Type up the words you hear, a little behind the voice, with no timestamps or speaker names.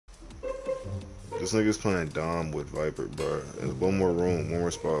This nigga's playing Dom with Viper, bro. There's one more room, one more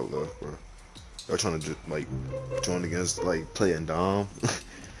spot left, bro. Y'all trying to like join against like playing Dom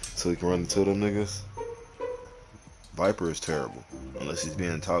so we can run into them niggas. Viper is terrible unless he's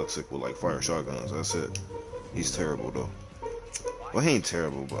being toxic with like fire shotguns. That's it. He's terrible though. Well, he ain't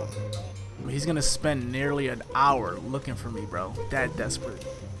terrible, but he's gonna spend nearly an hour looking for me, bro. That desperate.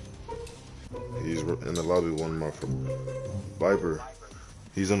 He's in the lobby with one of my Viper.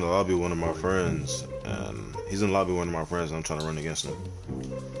 He's in the lobby with one of my friends, and he's in the lobby with one of my friends, and I'm trying to run against him.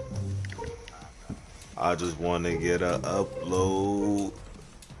 I just want to get a upload.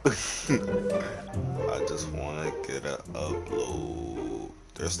 I just want to get a upload.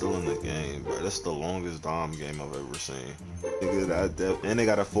 They're still in the game, bro. That's the longest Dom game I've ever seen. And they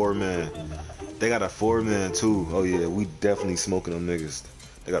got a 4-man. They got a 4-man too. Oh yeah, we definitely smoking them niggas.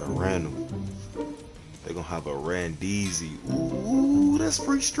 They got a random. They gonna have a Randeezy. Ooh, that's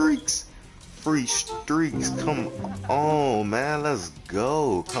free streaks. Free streaks. Come on, man. Let's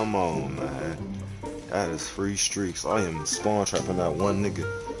go. Come on, man. That is free streaks. I am spawn trapping that one nigga.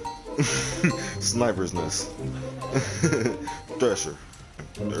 Sniper's nest. Thresher.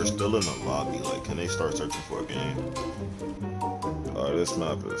 They're still in the lobby. Like, can they start searching for a game? Oh, this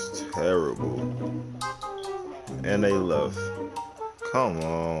map is terrible. And they left. Come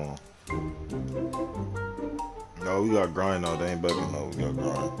on. No, we got grind though. They ain't begging no. We got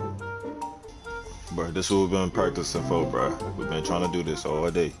grind. Bro, this is what we've been practicing for, bro. We've been trying to do this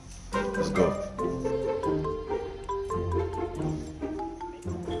all day. Let's go.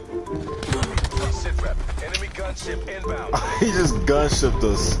 Enemy gunship inbound. He just gunshipped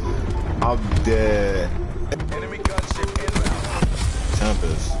us. I'm dead. Enemy gunship inbound.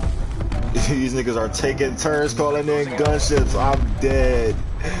 Tempest. These niggas are taking turns calling in gunships. I'm dead.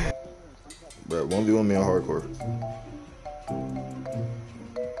 Bro, 1v1 me on hardcore.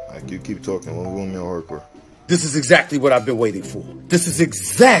 Like, you keep talking. 1v1 me on hardcore. This is exactly what I've been waiting for. This is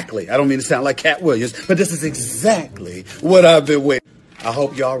exactly, I don't mean to sound like Cat Williams, but this is exactly what I've been waiting. I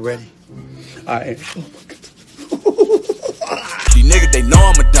hope y'all ready. I am. These niggas, they know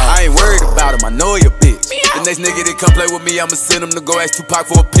I'm a dog. I ain't worried about him, I know he a bitch. The next nigga that come play with me, I'ma send him to go ask Tupac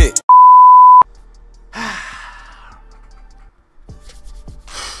for a pick.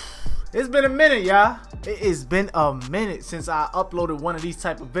 It's been a minute, y'all. It has been a minute since I uploaded one of these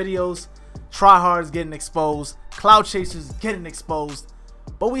type of videos. Tryhards getting exposed, Cloutchasers getting exposed,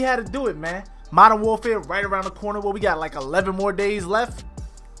 but we had to do it, man. Modern Warfare right around the corner. Where we got like 11 more days left.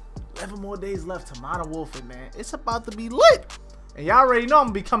 11 more days left to Modern Warfare, man. It's about to be lit. And y'all already know I'm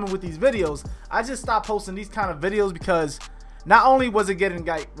gonna be coming with these videos. I just stopped posting these kind of videos because not only was it getting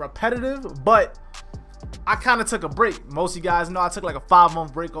like repetitive, but I kind of took a break. Most of you guys know I took like a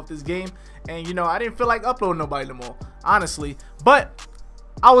 5-month break off this game, and you know I didn't feel like uploading nobody no more, honestly. But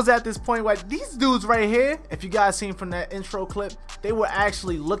I was at this point where these dudes right here, if you guys seen from that intro clip, they were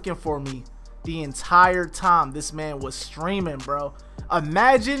actually looking for me the entire time this man was streaming, bro.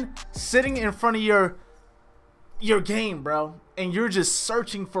 Imagine sitting in front of your game, bro, and you're just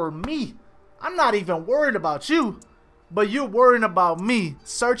searching for me. I'm not even worried about you, but you're worrying about me,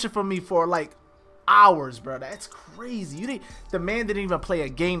 searching for me for like hours, bro. That's crazy. The man didn't even play a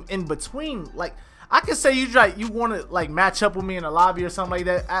game in between. Like, I could say you want to like match up with me in a lobby or something like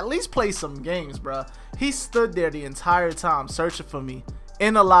that. At least play some games, bro. He stood there the entire time searching for me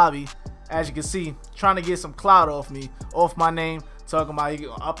in the lobby, as you can see, trying to get some clout off me, off my name, talking about he can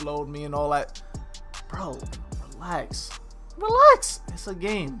upload me and all that. Bro, relax. Relax. It's a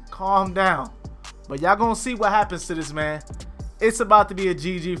game. Calm down. But y'all gonna see what happens to this man. It's about to be a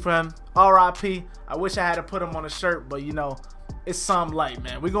GG for him. RIP. I wish I had to put him on a shirt, but you know, it's some light,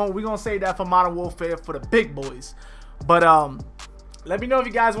 man. We're gonna save that for Modern Warfare for the big boys. But let me know if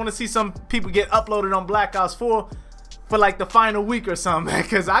you guys want to see some people get uploaded on Black Ops 4 for like the final week or something, man,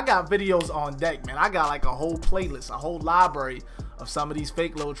 because I got videos on deck, man. I got like a whole playlist, a whole library of some of these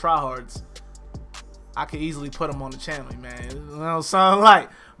fake little tryhards. I could easily put them on the channel, man. You know, something like,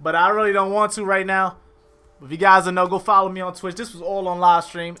 but I really don't want to right now. If you guys don't know, go follow me on Twitch. This was all on live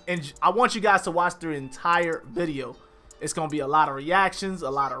stream, and I want you guys to watch the entire video. It's gonna be a lot of reactions, a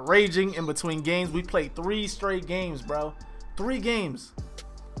lot of raging in between games. We played 3 straight games, bro. 3 games.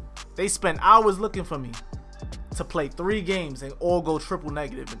 They spent hours looking for me to play 3 games and all go triple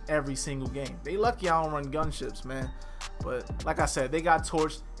negative in every single game. They lucky I don't run gunships, man. But like I said, they got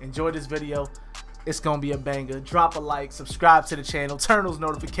torched. Enjoy this video. It's gonna be a banger. Drop a like, subscribe to the channel, turn those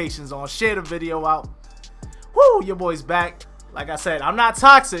notifications on, share the video out. Woo, your boy's back. Like I said, I'm not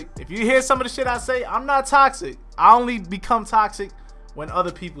toxic. If you hear some of the shit I say, I'm not toxic. I only become toxic when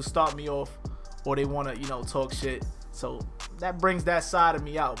other people start me off or they want to, you know, talk shit. So that brings that side of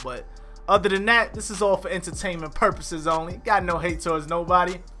me out. But Other than that, this is all for entertainment purposes only. Got no hate towards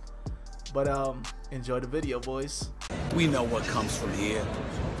nobody. But enjoy the video, boys. We know what comes from here.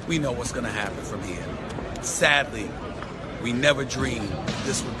 We know what's gonna happen from here. Sadly, we never dreamed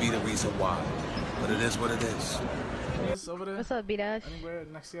this would be the reason why. But it is what it is. Over there? What's up, B-Dash? Anywhere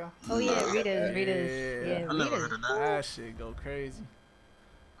next to y'all? Oh yeah, Rita's. Yeah, Yeah, I never Rita's. heard of that. that shit go crazy.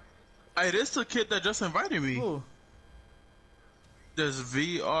 Hey, this the kid that just invited me. Ooh. There's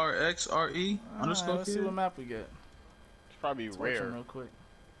VRXRE underscore Let's see kid. what map we get. It's probably Let's watch rare. him real quick.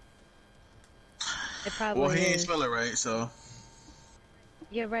 It probably Well, he ain't is. spell it right, so.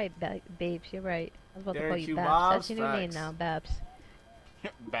 You're right, babes. You're right. I was about to Derek call you Q Babs. Bobs, That's your new name facts. now, Babs.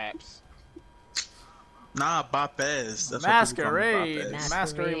 Baps. Nah, Bapez. That's what people call me, Masquerade. Bapez.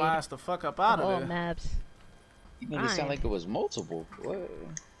 Masquerade my ass the fuck up out Oh, of there. Maps. You made it sound like it was multiple. What?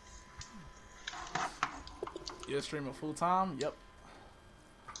 You're streaming full time? Yep.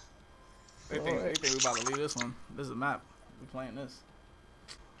 They think we about to leave this one. This is a map. We playing this.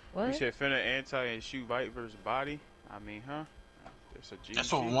 What? You said finna anti and shoot White versus body. I mean, huh? There's a G.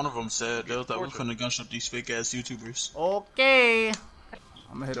 That's what one of them said. They was like, we're finna gunship these fake ass YouTubers. Okay. I'm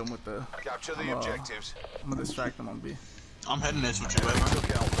gonna hit him with the. Capture the objectives. I'm gonna distract him on B. I'm heading this with you, baby. Took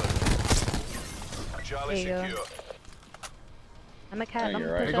Alpha. Charlie There you secure. go. I'm a cat. I'm you're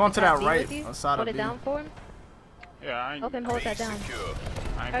gonna right. push They're going up to and that B right, with you. side Hold of it B. down for him. Yeah, I ain't. Help him hold that down. Secure. I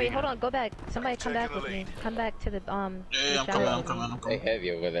ain't Alright, being- hold on. Go back. Somebody come Taking back the with me. lead. Come back to the Yeah, I'm the coming, shower I'm with coming, me. I'm They coming.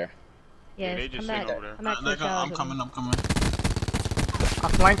 heavy over there. Yes, they just come sitting back. over there. Come back to the shower I'm with coming, me. I'm coming. I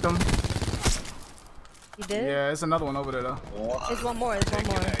flanked him. You did? Yeah, there's another one over there though. There's one more. There's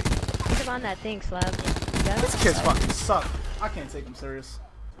one more. He's on that thing, Slab. You got These it? kids fucking suck. I can't take them serious.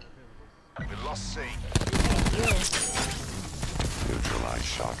 We lost C.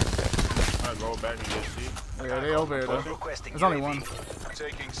 I go back and get C. Yeah, they over here though. Requesting There's only UAV. one.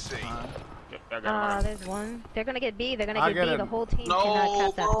 Taking C. I got There's one. They're gonna get B. They're gonna I get get B. it. The whole team No, cannot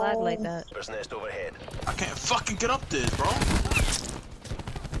cap that flag bro. like that. First nest overhead. I can't fucking get up this, bro.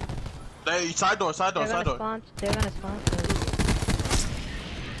 Hey, side door, side door, They're side gonna door. spawn. They're gonna spawn.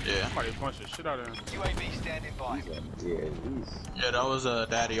 Yeah, somebody punched the shit out of him. UAV standing by. yeah, that was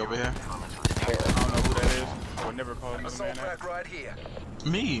Daddy over here. I don't know who that is. I would never call another Assault man that. pack right here.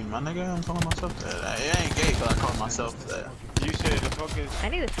 Me, my nigga, I'm calling myself that. It ain't gay, but I call myself that. You said the fuck is I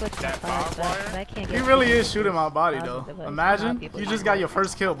need to switch my that flag, barbed but wire? I can't He get. really is shooting my body though. Positive, like, Imagine people you do just got your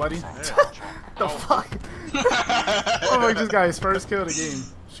first kill, buddy. The fuck? Oh, he just got his first kill of the game.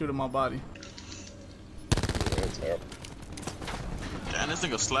 Shooting my body. Damn, this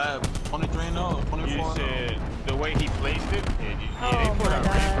nigga slab 23 and 0, 24 You and 0. said the way he placed it. Yeah, Oh they put my out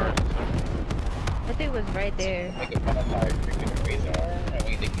God. reverse. That dude was right there. Make it fun of my freaking razor arm. I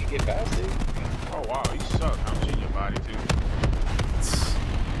mean, they can get past it. Oh wow, you suck. I'm shooting your body too.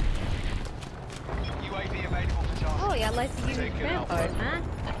 UAV available to target. Oh yeah, I like to use Take it out. ramparts, huh?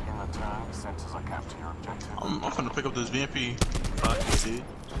 I'm finna pick up this VMP. Fuck you, dude.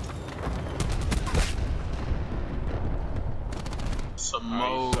 Some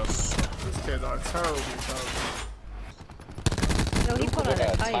Oh, you modes. These kids are terrible. Yo, he pulled out Got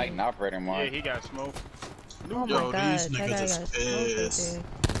a a Titan Titan. operator Yeah, mark. he got smoked. Oh Yo, my God, these that guy niggas got is smoked pissed.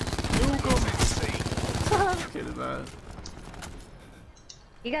 This kid is bad.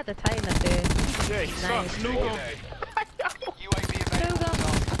 He got the Titan up there. Yeah, he Nice. sucks. Snoop him. UAV available to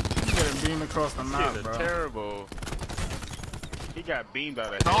target. You get him beam across the map, Kids bro. are terrible. He got beamed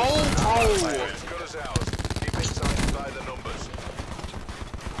out of No, head. bro. As good as ours. Keep it tight by the numbers.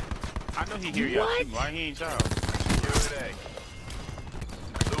 I know he hear y'all shooting. Why he ain't y'all? Securing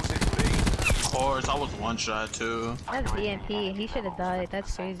A. Losing B. Of course, I was one shot too. That's BMP. He should have died.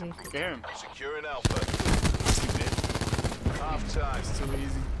 That's crazy. Look at him. Securing Alpha. Half time. Too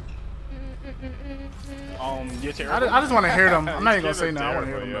easy. You're terrible. I just want to hear them. I'm not even gonna say no. I want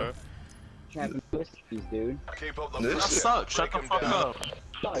to hear Terrible, them. Trapping pussies, dude. Keep up the That pressure. sucks. Shut the Break 'em fuck down. up.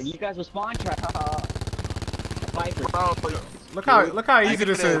 Dog, you guys were spawn trap. Viper. Look how easy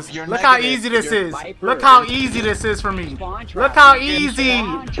this is. You're Look how negative. easy this You're is. Viper. Look how easy this is for me. Spawn trap. Look how easy.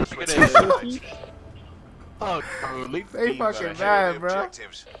 Fuck, bro. Leave They beams out fucking of bad, head. bro.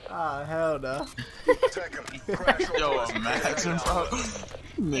 Objectives. Ah, hell no. Take 'em. Crash Yo, reports. imagine, bro.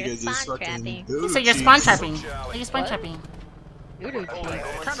 Niggas is spawn fucking. trapping. He So you're spawn trapping. Charlie. You're spawn trapping. Voodoo cheese.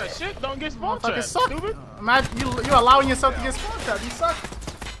 What kind of shit don't get spawn Fucking trapped, suck. stupid? Imagine you allowing yourself to get spawn trapped. You suck.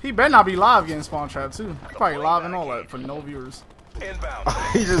 He better not be live getting spawn trapped too. Probably live and all that for no viewers. Inbound.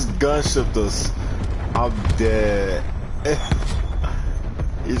 He just gunshipped us. I'm dead.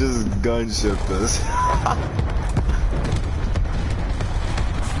 He just gunshipped us.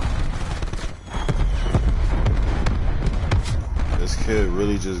 This kid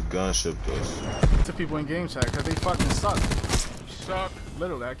really just gun shipped us. To people in game chat because they fucking suck. Suck.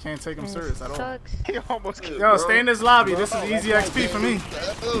 Literally, I can't take them serious at all. He almost killed. Yo, stay in this lobby. This is easy XP for me.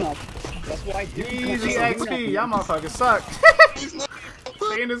 That's why Easy XP. Y'all motherfuckers suck.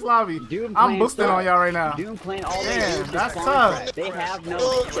 Stay in this lobby. I'm boosting on y'all right now. Doom playing all Damn, that's tough. They have no.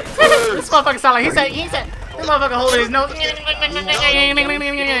 This motherfucker sound like he said. This motherfucker holding his nose.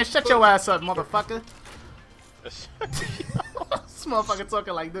 Shut your ass up, motherfucker. This motherfucker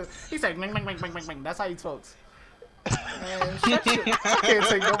talking like this. He said, that's how he talks. Man, shut your, I can't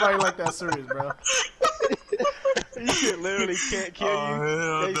take nobody like that serious, bro. This shit literally can't kill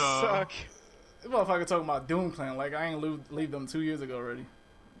you. They suck. This motherfucker talking about Doom Clan like I ain't leave them 2 years ago already.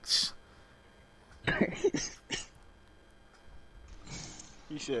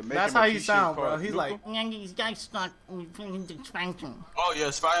 He said, that's how he sound, bro. He's like, oh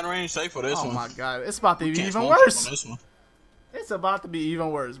yeah, firing range safe for this one. Oh my god, it's about to be even worse. It's about to be even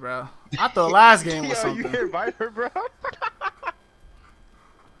worse, bro. I thought last game was something. You hit Viper, bro.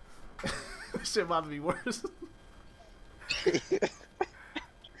 This shit about to be worse.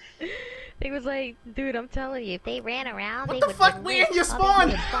 He was like, dude, I'm telling you, if they ran around, what they the fuck? We in your spawn?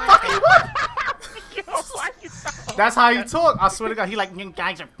 That's how he talk. I swear to God, he like, you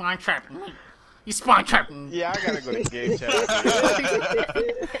guys are spawn trapping me. You spawn trapping me. Yeah, I gotta go to game chat.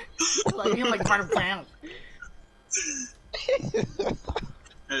 Like you like part of plan.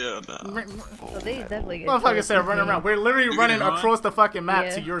 Yeah, So they definitely get motherfucker said running around. We're literally running run? across the fucking map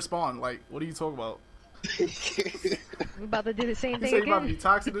Yeah. to your spawn. Like, what are you talking about? I'm about to do the same You thing say you about to again. be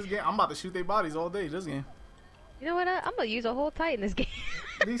toxic this game? I'm about to shoot their bodies all day this game. You know what? I'm gonna use a whole tight in this game.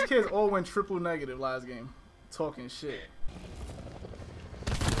 These kids all went triple negative last game. Talking shit.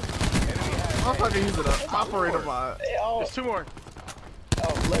 Motherfucker using an operator bot. There's two more.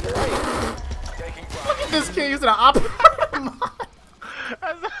 Oh, left or right. Look at this kid using an operator mod.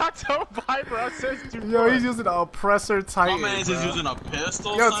 I told Viper, I said two Yo, more. he's using an oppressor titan. My man's just bro. using a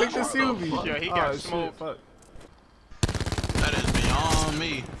pistol. Yo, son? take this What the UV. fuck? Yo, he got shit, smoked. fuck. That is beyond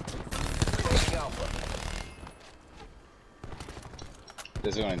me.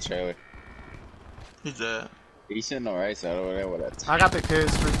 There's one in trailer. He's dead. He's sitting on the right side over there with that. I got the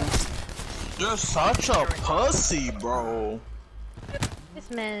kids freaking. You're such a pussy, bro. This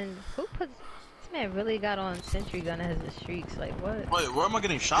man, this man really got on sentry gun as the streaks. Like what? Wait, where am I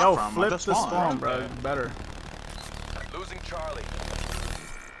getting shot Yo, from? flip I the just spawn, bro. Better. Losing Charlie.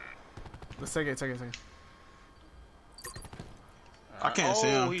 Let's take it. I can't see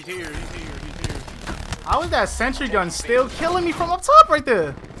him. He's here. He's here. How is that sentry gun still killing me from up top right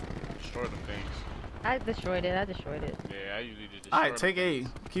there? Destroy them things. I destroyed it. Yeah, I usually just destroy Alright, take A.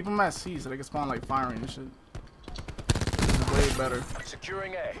 Keep them at C so they can spawn like firing and shit. This is way better.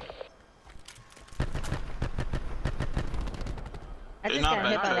 Securing A. I just not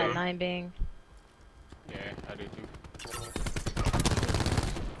got hit by bad. that 9 bang. Yeah, I do too.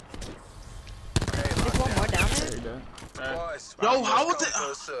 There's one more down there. There you go. Yo, how was it?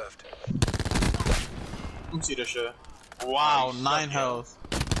 First served. Let me see this shit. Wow, 9 health.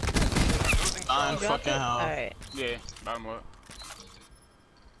 9 fucking health. Alright. Yeah, bottom up.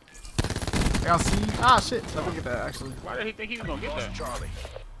 Y'all see? Ah, shit. I forget that actually. Why did he think he was gonna get that? Charlie.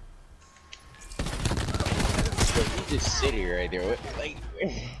 You just sit here right there. What, like,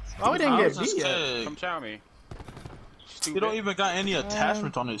 Oh, we didn't I get was B just yet. kidding. Come chow me. He don't even got any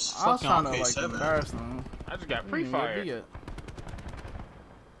attachment on his I was fucking trying to like RK7. embarrass them. I just got We didn't get B pre-fired. yet.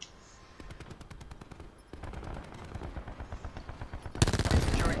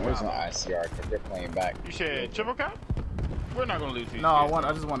 where's my ICR? Because they're playing back. You said triple cap? We're not gonna lose these. No, I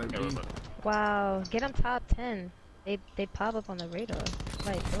kids. just wanted Yeah, B. what's up? Wow. Get them top 10. They pop up on the radar.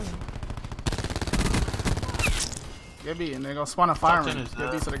 Like boom. Get B and they're gonna spawn a Top firing. 10 is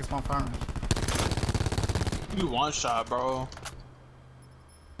Get B that. so they can spawn firing. You one shot, bro.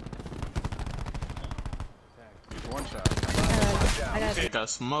 Just one shot. I got He got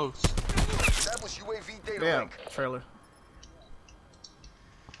smoked. Establish UAV data Damn, link. trailer.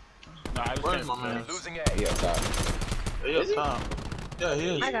 Nah, I just Where's said- my man? Losing A. He up top. He up top. Yeah,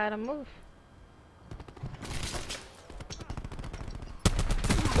 he is. I gotta move.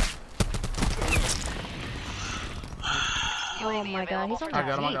 Oh my god, he's on I the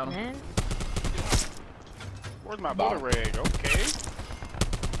got him, I Jeep, got him. man. Where's my bullet rig? Okay.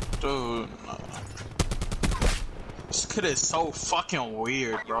 Dude. This kid is so fucking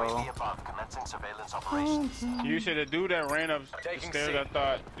weird, bro. You should have dude that ran up the Taking stairs. C. I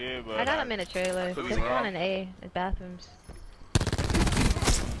thought, yeah, but I got him in a trailer. Could be There's one wrong. in A. The bathrooms.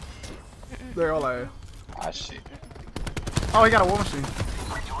 They're all like, Ah, shit. oh, he got a war machine.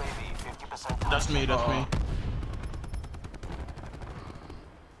 That's me, that's me.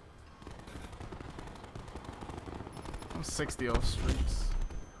 I'm 60 off streets.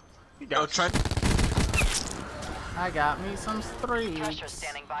 Yo, Trent. I got me some streets.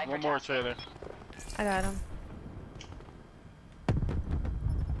 One more trailer. I got him.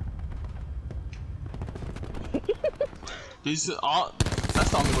 These all. That's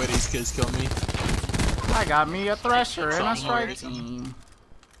the only way these kids kill me. I got me a thresher and a strike team.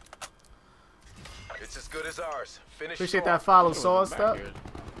 It's as good as ours. Finish Appreciate that follow, Saw stuff.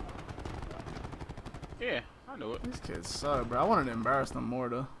 Yeah, I know it. These kids suck, bro. I wanted to embarrass them more,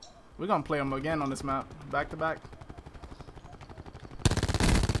 though. We're gonna play them again on this map, back to back.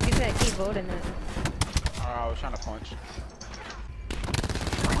 You gotta keep voting it. I was trying to punch.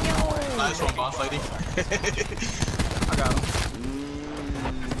 Nice one, boss lady. I got him.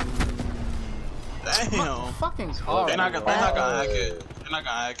 Damn. Fucking car. They're not gonna hack it. They're not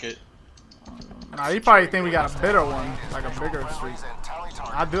gonna hack it. Nah, you probably think we got a better one, like a bigger streak.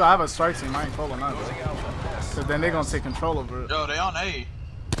 I do. I have a strike team. I ain't pulling that though. So then they're gonna take control over it. Yo, they on A. You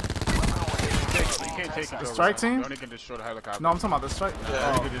can't take The strike team? You only can destroy the helicopter. No, I'm talking about the strike.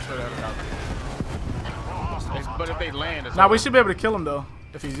 Yeah, you can destroy the helicopter. But if they land, it's Nah, we over. should be able to kill him though,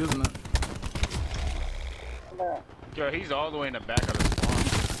 if he's using it. Yo, he's all the way in the back of the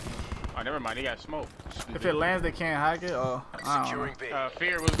spawn. Oh, never mind. He got smoke. If it lands, they can't hack it. Oh, I don't know.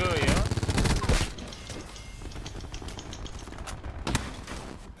 Fear was good, yeah.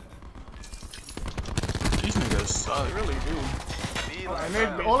 These niggas suck. They really do.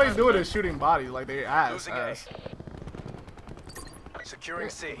 And all they do is shooting bodies, like they ass. Securing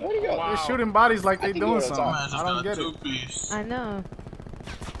C. They're shooting bodies like they doing something. I don't get it. I know.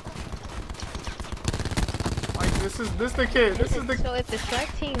 Like this the kid. This is the. So if the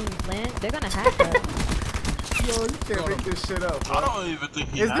strike team land, they're gonna hack us. Yo, you can't make this shit up, bro. I don't even think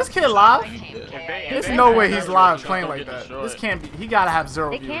he Is this kid live? There's no way he's live Just playing gonna like get that. destroyed. This can't be. He gotta have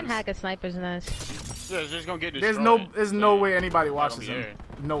 0 They views. can't hack a sniper's nest. Yeah, it's just gonna get There's destroyed. no way anybody watches be him. there.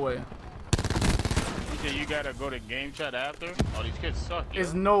 No way. You say you gotta go to game chat after? Oh, these kids suck. Yo.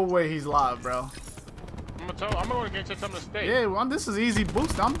 There's no way he's live, bro. I'm gonna go to game chat. Tell them to stay. Yeah, well, this is easy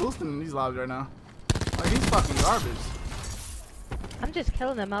boost. I'm boosting these lives right now. Like he's fucking garbage. I'm just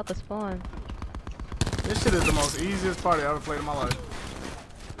killing them out the spawn. This shit is the most easiest party I ever played in my life.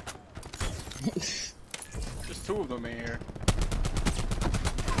 There's 2 of them in here.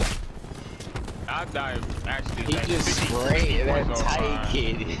 I died actually. He like just 50 sprayed that points tight online.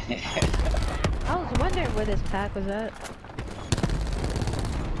 kid. I was wondering where this pack was at.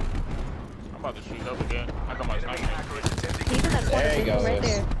 I'm about to shoot up again. I got my sniper. He's in that corner There he table right goes.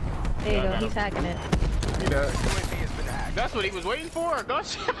 there. There you go. He's hacking it. That's what he was waiting for.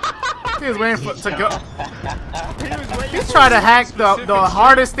 Gosh. He was waiting for to go. He was waiting He's for trying to a hack the specific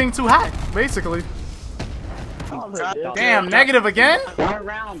hardest thing to hack, basically. Damn, negative again? Run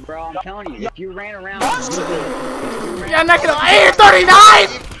around, bro. I'm telling you. If you ran around, Yeah, negative. Hey, 39.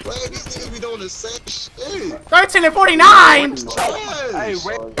 These niggas be doing the same shit. 13 and 49. Hey,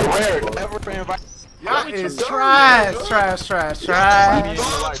 That is trash, trash, trash, trash.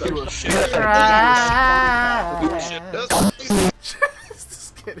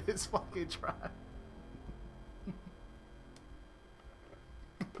 This kid is fucking trash.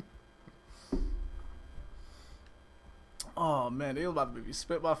 Oh man, they was about to make me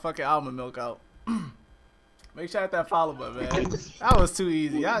spit my fucking almond milk out. Make sure I hit that follow button, man. That was too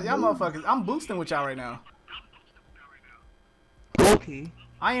easy. Y'all motherfuckers, I'm boosting with y'all right now. okay.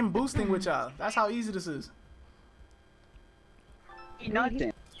 I am boosting with y'all. That's how easy this is.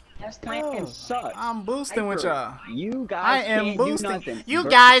 Nothing. That's fucking sucks. I'm boosting with y'all. You guys I am can't boosting. do nothing. You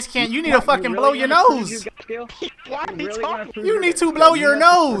guys can't. You need to fucking blow your nose. You need to blow your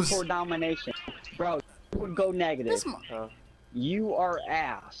nose. For domination, bro. You would go negative. You are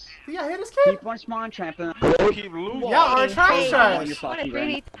ass. Yeah, hit this kid. Keep on spawn tramping. Keep losing. Y'all are trash.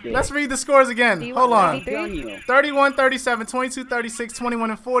 Let's read the scores again. Hold on. 31, 37, 22, 36, 21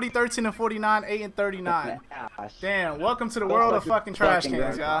 and 40, 13 and 49, 8 and 39. Damn, welcome to the world of fucking trash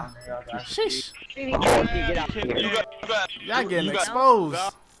cans, y'all. Sheesh. Y'all getting exposed.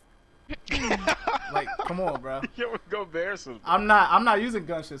 Like, come on, bro. Yo, go Bears. I'm not using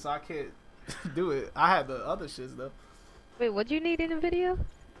gun shit, so I can't do it. I had the other shits though. Wait, what you need in the video?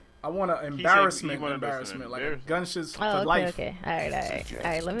 I want an embarrassment, like a gun shits for okay, life. Okay,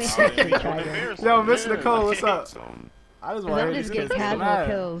 alright, let me try this. Yo, Mr. Nicole, what's up? I just want to I'm hear just these getting kids get casual mad.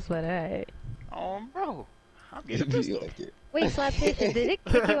 kills, but alright. Bro. I'm getting pissed. Wait, Cloutchasing, did it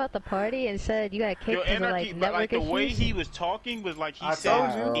kick you out the party and said you got kicked Yo, because of Anarchy, like but like network the issues? way he was talking was like he I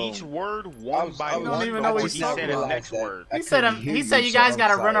said told you. each word one by You don't one even know what before he's he talking said the about. next word. He said you guys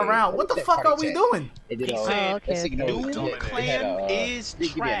gotta run around. What the fuck are we doing? He said, okay. Doom Clan is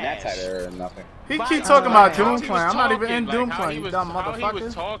trash. or nothing. He keep talking about How Doom he Clan. was I'm not even talking, in Doom like, Clan, you dumb How he was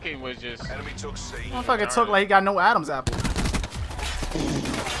motherfucker. talking was just... Enemy took C. Motherfucker talk like he got no Adam's apple.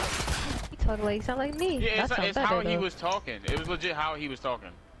 He talk like, sound like me. Yeah, That it's sounds how better, he though. was talking. It was legit how he was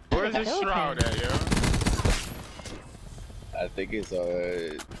talking. Where's his Okay. shroud at, yo? I think it's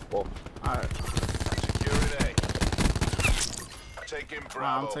well, Alright, Securing A. Taking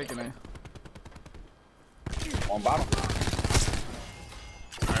Bravo. I'm taking it. on bottom.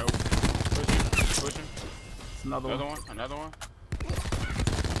 Alright, push him. It's another Another one. one, another one.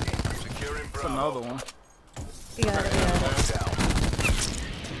 Securing It's Bravo. another one. You got it, yeah. Down.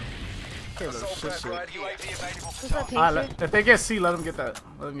 Okay, little shit shit. UAV available for What's up, target. Alright, Pacer? if they get C, let them get that.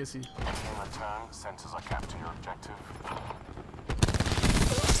 Let them get C. In return, sensors are capturing your objective.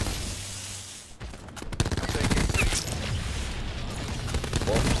 Taking C.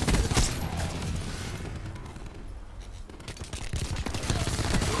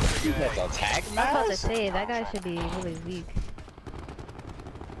 You got the tag I'm about to mask? say, that guy should be really weak.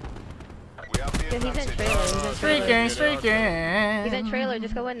 We have the Yeah, he's in advantage. trailer, he's in trailer. Streaking, streaking. He's in trailer,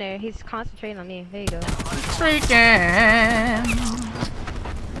 just go in there. He's concentrating on me. There you go. Streaking.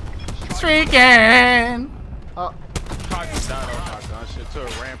 Streaking. Oh, Cocky died off my gun shit to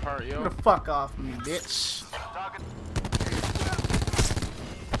a rampart, yo. get the fuck off me, bitch.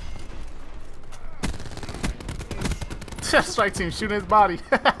 Strike team shooting his body.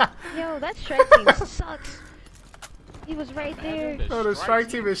 Yo, that strike team sucks. He was right there. Oh, the strike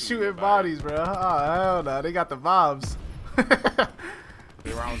team is shooting bodies, bro. Oh, hell no. They got the vibes. The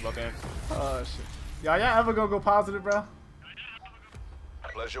round was about to end. Oh, shit. Y'all ever gonna go positive, bro?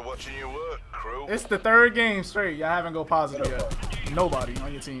 Pleasure watching you work, crew. It's the third game straight. Y'all haven't go positive yet. Nobody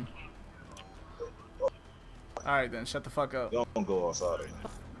on your team. Alright then, shut the fuck up. Don't go outside.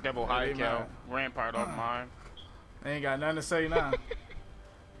 Double Yeah, high they cal, mad. rampart off mine. They ain't got nothing to say now.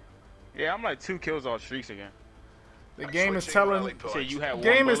 Yeah, I'm like 2 kills off streaks again. The game is Switching telling. rally Say points. you had one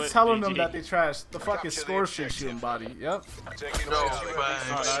Game is bullet, telling them GG. that they trash. The fucking Capture the score streak objective. shooting body. Yep. Taking No,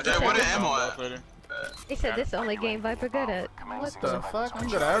 C. Jay, where the ammo at? They said this is the only game Viper good at. What the fuck? I'm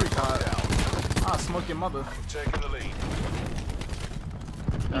good at every card. I'll smoke your mother. Taking the lead.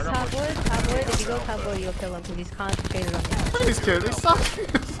 He's top wood. Top wood. If you go top wood, you'll kill him because he's concentrated on you. Look at these kids. They suck.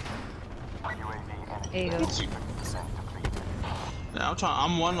 There you go. Yeah,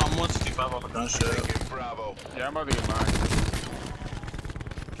 I'm 165 off a gunshot. Taking Bravo. Yeah, I'm about to get mine.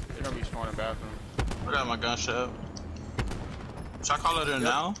 They're gonna be spawning bathroom. I got my gunshot. Should I call it in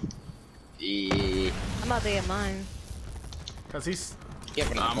now? Yeah. I'm about to get mine. Cause he's Yeah,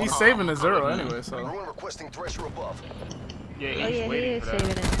 but I'm he's saving the zero anyway. So Everyone requesting thresher above. Yeah, Oh he's yeah, he waiting is for that.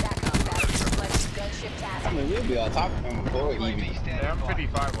 saving it. I mean, we'll be on top of him before even. Yeah, I'm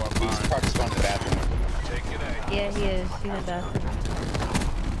 55 off He's mine. probably spawned in the bathroom. Taking A. Yeah, he is. He's in the bathroom.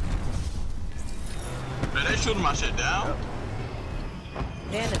 Man, they shooting my shit down.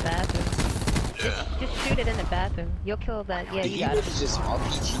 They're in the bathroom. Yeah. Just shoot it in the bathroom. You'll kill that. Yeah, you He got it. was just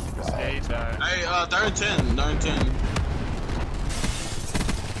RPG. Yeah, he died. Hey, third and 10. Third and 10.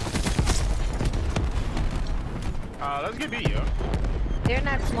 Let's get B, yo. They're in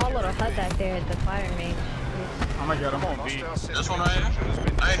that small little hut back there at the firing range. I'm gonna get him. Come on, B. This one right here.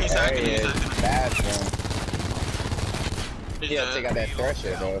 Hey, he's hacking. He's hacking. Bathroom. He's Yeah, take out dead. that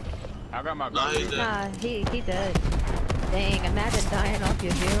thresher, though. I got my Nah, he's gun. dead. Nah, he dead. Dang, imagine dying off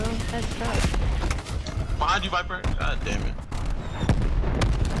your zero. That sucks. Behind you, Viper. God damn it.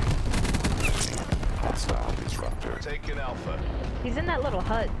 Taking Alpha. He's in that little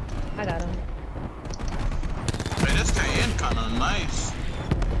hut. I got him. Hey, this KN kind of nice.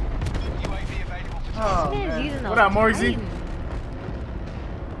 UAV available for Oh This man's using man. a What up, Morgsy? Titan.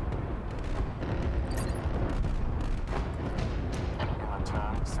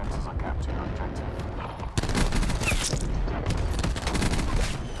 sensors are capturing objective.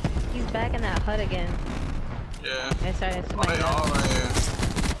 He's back in that hut again. Yeah. I started Oh, they all right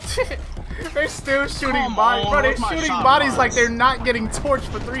here. They're still shooting Come bodies. on, Bro, they're where's my shooting shot bodies box? like they're not getting torched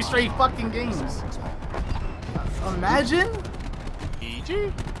for 3 straight fucking games. Imagine.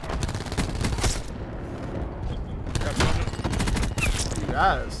 EG.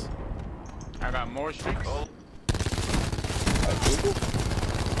 Yes. I got more streaks.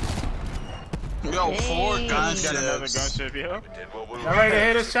 Yo, 4 Dang. Got another gunships. gunship, yo. Did what we Y'all were ready to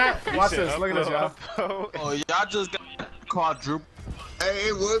hit this chat? Watch this. Look at this, y'all. Oh, y'all just got quadruple. Hey,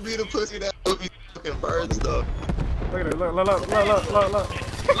 it would be the pussy that would be fucking birds, though. Look at it. Look.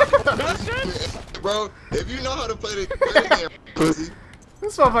 Bro, if you know how to play the game, pussy.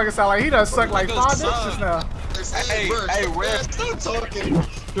 This motherfucker sound like he done sucked like 5 dicks just now. Hey, where? Stop talking.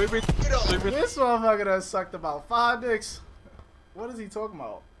 This motherfucker done sucked about 5 dicks. What is he talking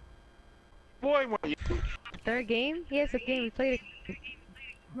about? Boy, Third game? He has a game. We played it.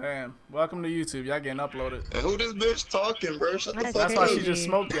 Man, welcome to YouTube. Y'all getting uploaded. And who this bitch talking, bro? Shut the fuck up. That's why she just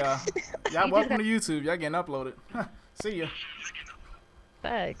smoked y'all. Y'all welcome to YouTube. Y'all getting uploaded. See ya.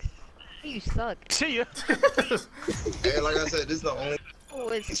 Thanks. You suck. See ya. Hey, like I said, this is the only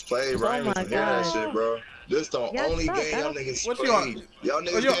it's played, right? Oh my that shit, bro. This the only suck. game y'all niggas What played. you on? Y'all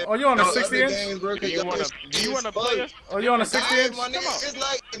niggas Are you on a 60 inch? Games, bro, Do you wanna play us? Are you on a 60 inch? My nigga, it's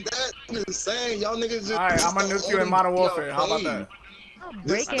like that insane. Y'all niggas just. Alright, I'm gonna nuke you in Modern Warfare. How about that?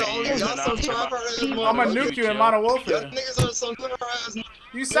 This is the only y'all some tryhard. I'm gonna nuke you in Modern Warfare. Y'all niggas are some tryhards.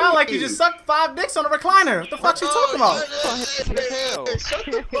 You sound like you just sucked 5 dicks on a recliner. What the fuck you talking about?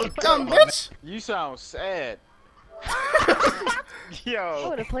 Dumb bitch. You sound sad. I Yo.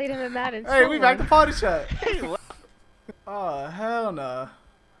 would have played him in Madden. Hey, so we back to much. party chat. Oh, hell nah.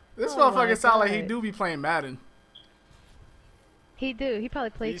 This motherfucker sound like he do be playing Madden. He do. He probably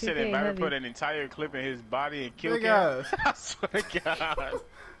He played 2K said it better heavy. put an entire clip in his body and kill Big him. ass. I swear to God.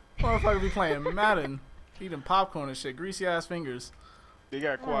 Motherfucker be playing Madden. Eating popcorn and shit. Greasy ass fingers. They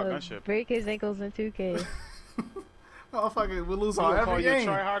got quad gunship. Break his ankles in 2K. Motherfucker will lose You on gonna call every you a game.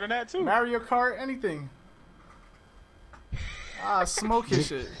 tryhard in that too? Mario Kart, anything. Smoke his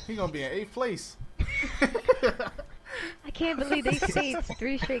shit. He gonna be in 8th place. I can't believe they stayed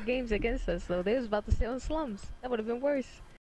 3 straight games against us though. They was about to sit on slums. That would have been worse.